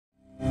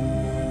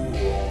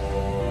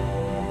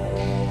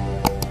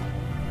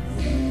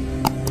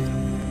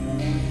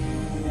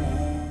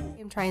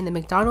trying the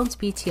McDonald's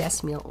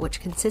BTS meal,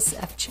 which consists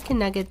of chicken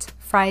nuggets,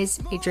 fries,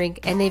 a drink,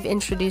 and they've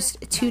introduced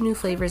 2 new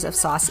flavors of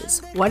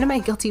sauces. One of my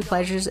guilty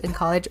pleasures in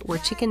college were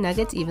chicken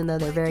nuggets, even though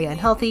they're very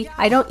unhealthy.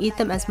 I don't eat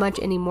them as much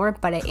anymore,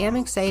 but I am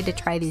excited to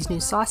try these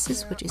new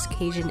sauces, which is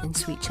Cajun and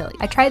sweet chili.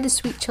 I tried the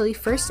sweet chili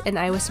first, and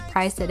I was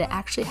surprised that it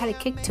actually had a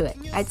kick to it.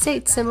 I'd say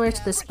it's similar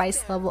to the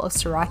spice level of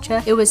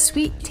sriracha. It was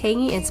sweet,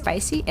 tangy, and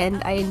spicy,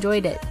 and I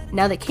enjoyed it.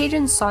 Now the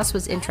Cajun sauce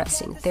was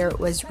interesting. There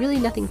was really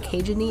nothing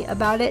Cajun-y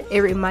about it. It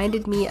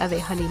reminded me of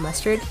a honey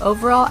mustard.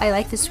 Overall, I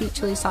like the sweet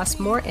chili sauce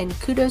more, and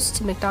kudos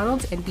to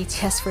McDonald's and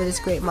BTS for this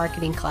great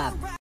marketing collab.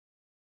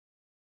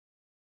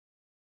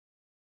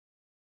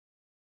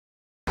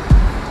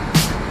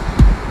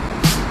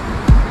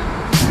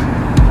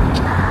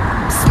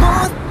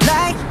 Smooth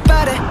like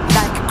butter,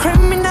 like a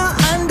criminal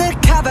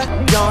undercover.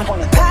 Don't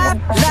pop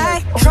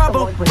like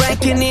trouble,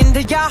 breaking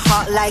into your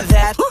heart like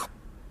that.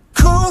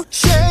 Cool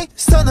shade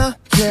stunner,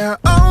 yeah,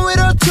 owe it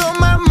all to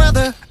my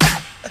mother.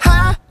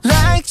 Hot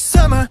like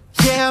summer,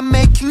 yeah, I'm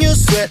making you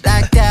sweat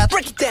like that.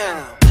 Break it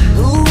down.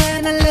 Ooh,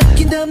 when I look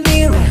in the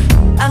mirror,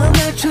 I'm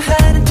not too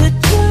hard to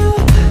do.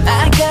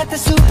 I got the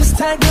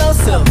superstar glow,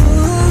 so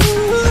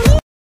ooh.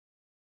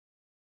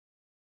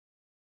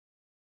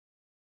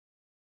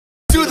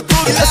 Do the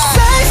boogie. A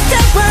side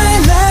step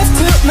right left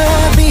to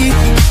my beat.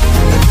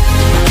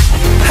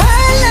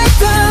 I like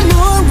the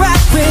moon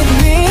rock with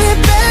me,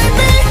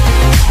 baby.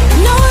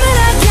 Know that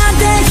I got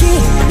that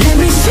heat. Let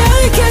me show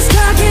you, cause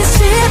talking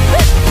shit.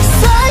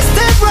 Side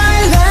step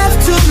right left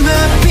to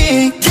my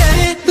beat. Get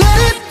it, let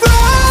it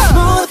roll.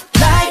 Smooth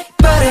like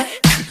butter,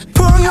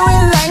 pour you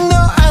in like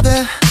no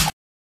other.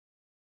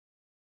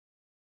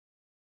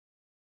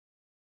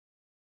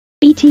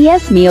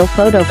 BTS meal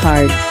photo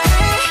card.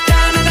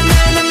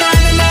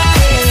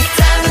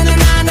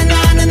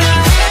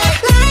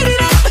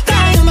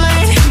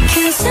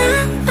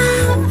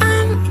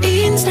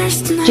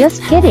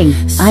 Just kidding,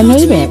 I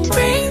made it.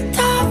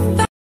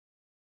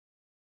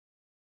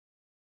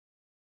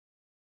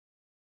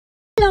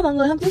 Hello mọi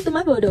người, hôm trước tôi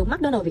mới vừa được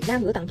McDonald'S Việt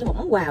Nam gửi tặng cho một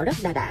món quà rất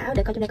đã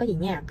để coi trong đây có gì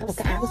nha. Có một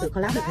cái áo của sự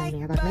collab được này nè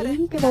và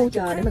mấy cái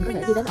voucher để mình có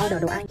thể đi đến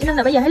order đồ ăn. Cho nên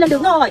là bây giờ hãy lên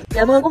đường thôi.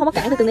 Trời mưa cũng không có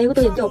cản được tình yêu của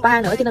tôi dành cho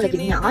oppa nữa, cho nên là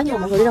chuyện nhỏ nhưng mà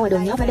mọi người đi ra ngoài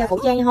đường nhớ phải đeo khẩu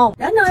trang nha không.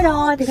 Đến nơi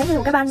rồi thì thấy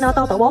một cái banner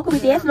to tổ bố của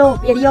BTS luôn.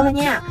 Bây giờ đi vô thôi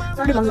nha.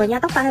 Sau đi mọi người nha,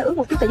 tóc tai hơi ướt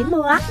một chút tại dính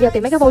mưa á. Giờ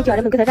tìm mấy cái voucher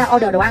để mình có thể ra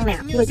order đồ ăn nè.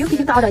 Nhưng mà trước khi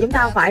chúng ta order chúng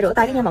ta phải rửa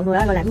tay cái nha mọi người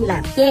ơi, rồi làm gì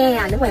làm.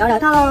 Yeah, đứng ngoài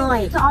order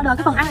thôi. Cho order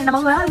cái phần ăn này nè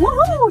mọi người ơi.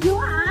 Woohoo, vui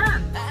à.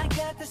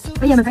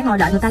 Bây giờ mình phải ngồi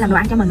đợi người ta làm đồ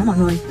ăn cho mình đó mọi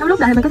người. Trong lúc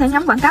đợi thì mình có thể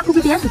ngắm quảng cáo của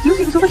BTS được chiếu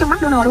xuyên suốt ở trong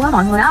McDonald's luôn á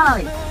mọi người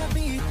ơi.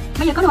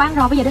 Bây giờ có đồ ăn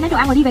rồi, bây giờ đến lấy đồ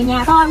ăn rồi đi về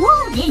nhà thôi.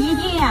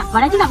 Woo, yeah. Và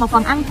đây chính là một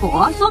phần ăn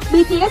của sốt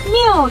BTS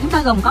meal. Chúng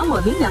ta gồm có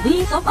 10 miếng gà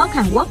viên, sốt ớt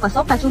Hàn Quốc và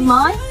sốt cà chun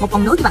mới. Một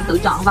phần nước thì bạn tự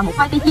chọn và một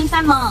khoai tây chiên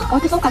salmon. Ôi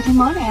cái sốt cà chun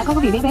mới này có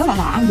cái vị béo béo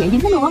là ăn dễ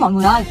dính luôn á mọi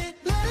người ơi.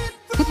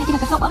 Tiếp theo chính là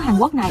cái sốt ớt Hàn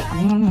Quốc này.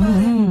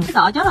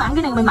 Sợ chết rồi, ăn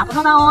cái này mình mập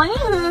nó thôi.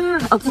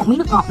 Một miếng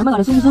nước ngọt nữa mới gọi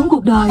là sung sướng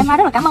cuộc đời. Em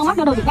rất là cảm ơn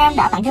McDonald's Việt Nam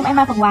đã tặng cho em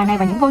phần quà này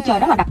và những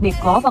voucher rất là đặc biệt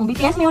của phần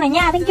BTS meal này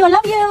nha. Thank you, I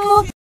love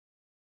you.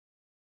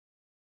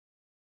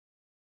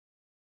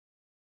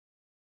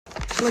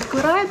 Look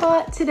what I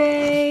bought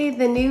today,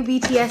 the new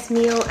BTS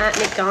meal at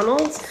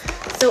McDonald's.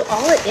 So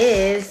all it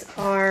is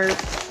are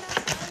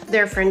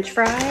their French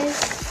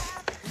fries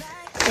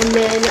and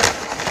then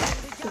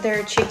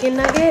their chicken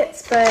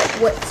nuggets. But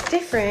what's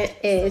different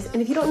is,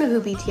 and if you don't know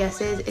who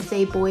BTS is, it's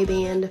a boy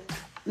band,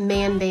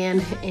 man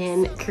band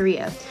in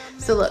Korea.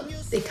 So look,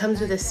 it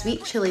comes with a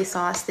sweet chili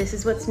sauce. This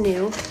is what's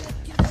new,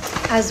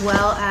 as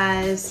well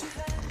as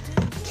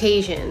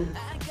Cajun.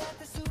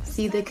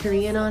 See the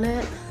Korean on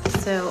it?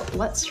 So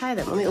let's try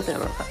them. Let me open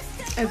them real quick.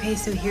 Okay,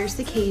 so here's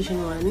the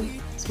Cajun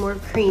one. It's more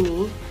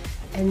creamy.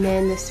 And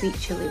then the sweet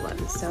chili one.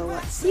 So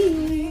let's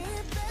see.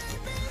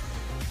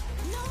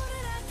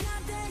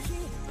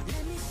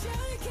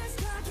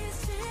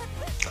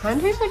 Kind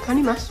of tastes like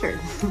honey mustard.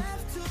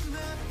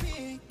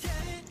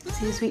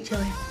 See the sweet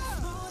chili.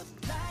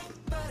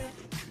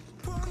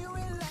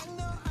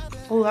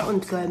 Oh, that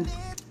one's good.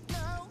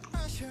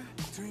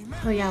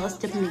 Oh yeah, let's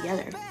dip them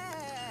together.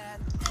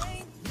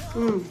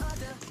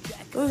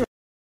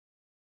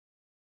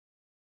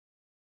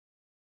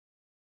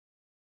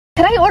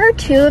 Can I order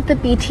 2 of the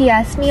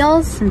BTS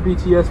meals? 2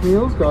 BTS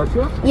meals,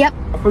 gotcha. Yep.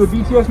 For the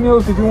BTS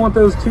meals, did you want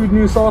those 2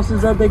 new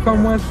sauces that they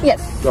come with?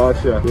 Yes.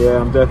 Gotcha. Yeah,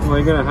 I'm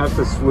definitely gonna have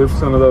to swoop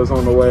some of those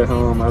on the way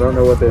home. I don't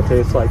know what they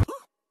taste like.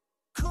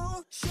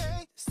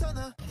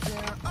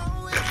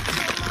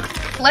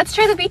 Let's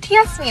try the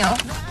BTS meal.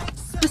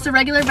 Just a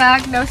regular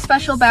bag, no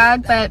special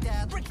bag, but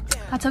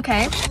that's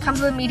okay. Comes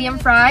with a medium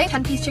fry,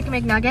 10-piece chicken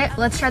McNugget.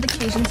 Let's try the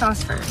Cajun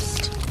sauce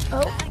first.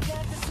 Oh.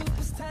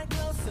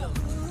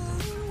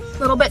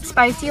 A little bit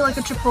spicy, like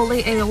a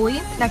chipotle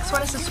aioli. Next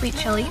one is the sweet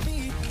chili.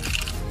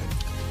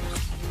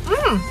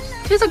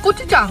 Tastes like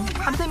gochujang.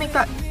 How do they make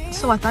that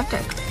so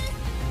authentic?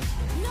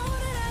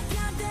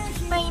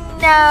 My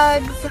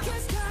nugs.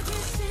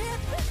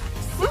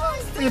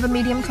 We have a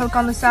medium Coke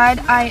on the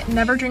side. I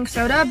never drink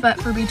soda, but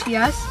for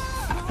BTS,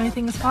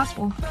 anything is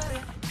possible.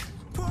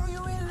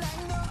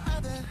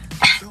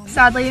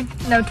 Sadly,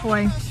 no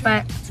toy,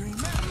 but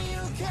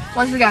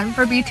Once again,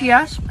 for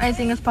BTS,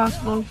 anything is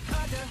possible.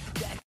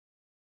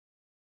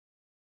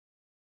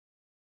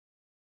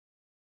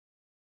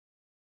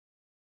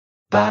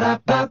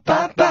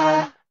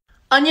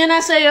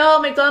 안녕하세요,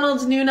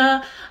 McDonald's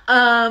Nuna.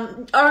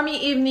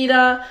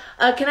 Army-입니다.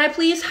 Can I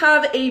please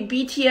have a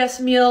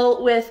BTS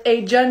meal with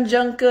a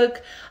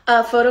Jungkook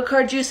photo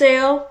card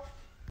주세요?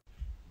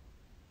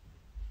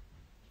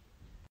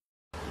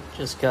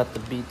 Just got the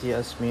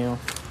BTS meal.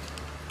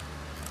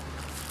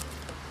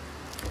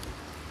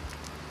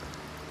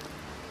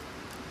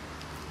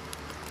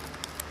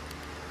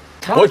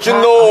 What you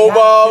know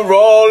about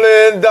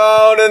rolling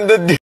down in the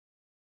deep?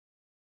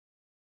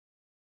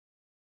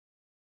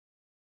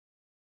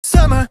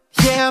 Summer,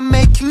 yeah, I'm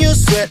making you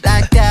sweat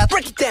like that.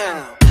 Break it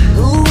down.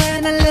 Ooh,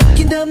 when I look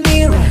in the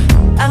mirror,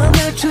 I'm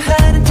not too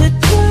hard to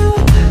do.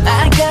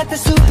 I got the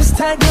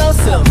superstar glow,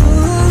 so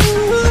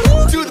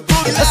ooh, to the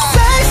boogie. A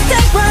side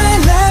step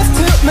right left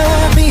to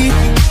my beat.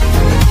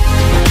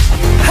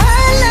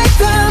 I like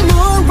the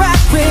moon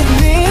rock with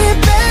me,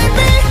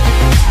 baby.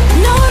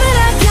 Know that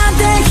I got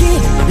that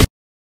heat.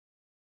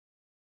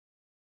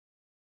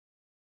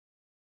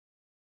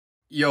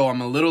 Yo,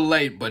 I'm a little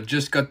late, but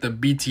just got the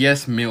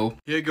BTS meal.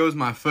 Here goes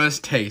my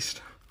first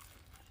taste.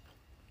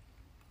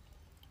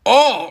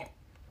 Oh!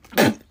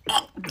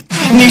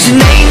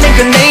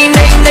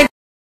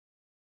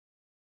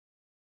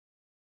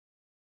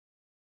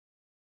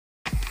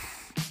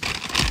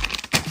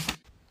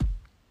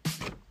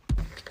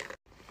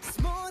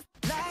 Smooth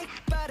like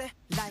butter,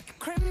 like a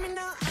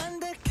criminal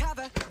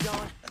undercover.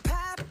 Don't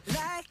pop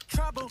like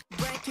trouble,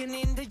 breaking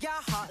into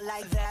your heart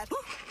like that.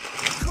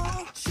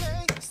 Cool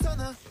shade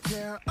stunner,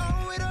 yeah,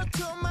 owe it all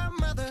to my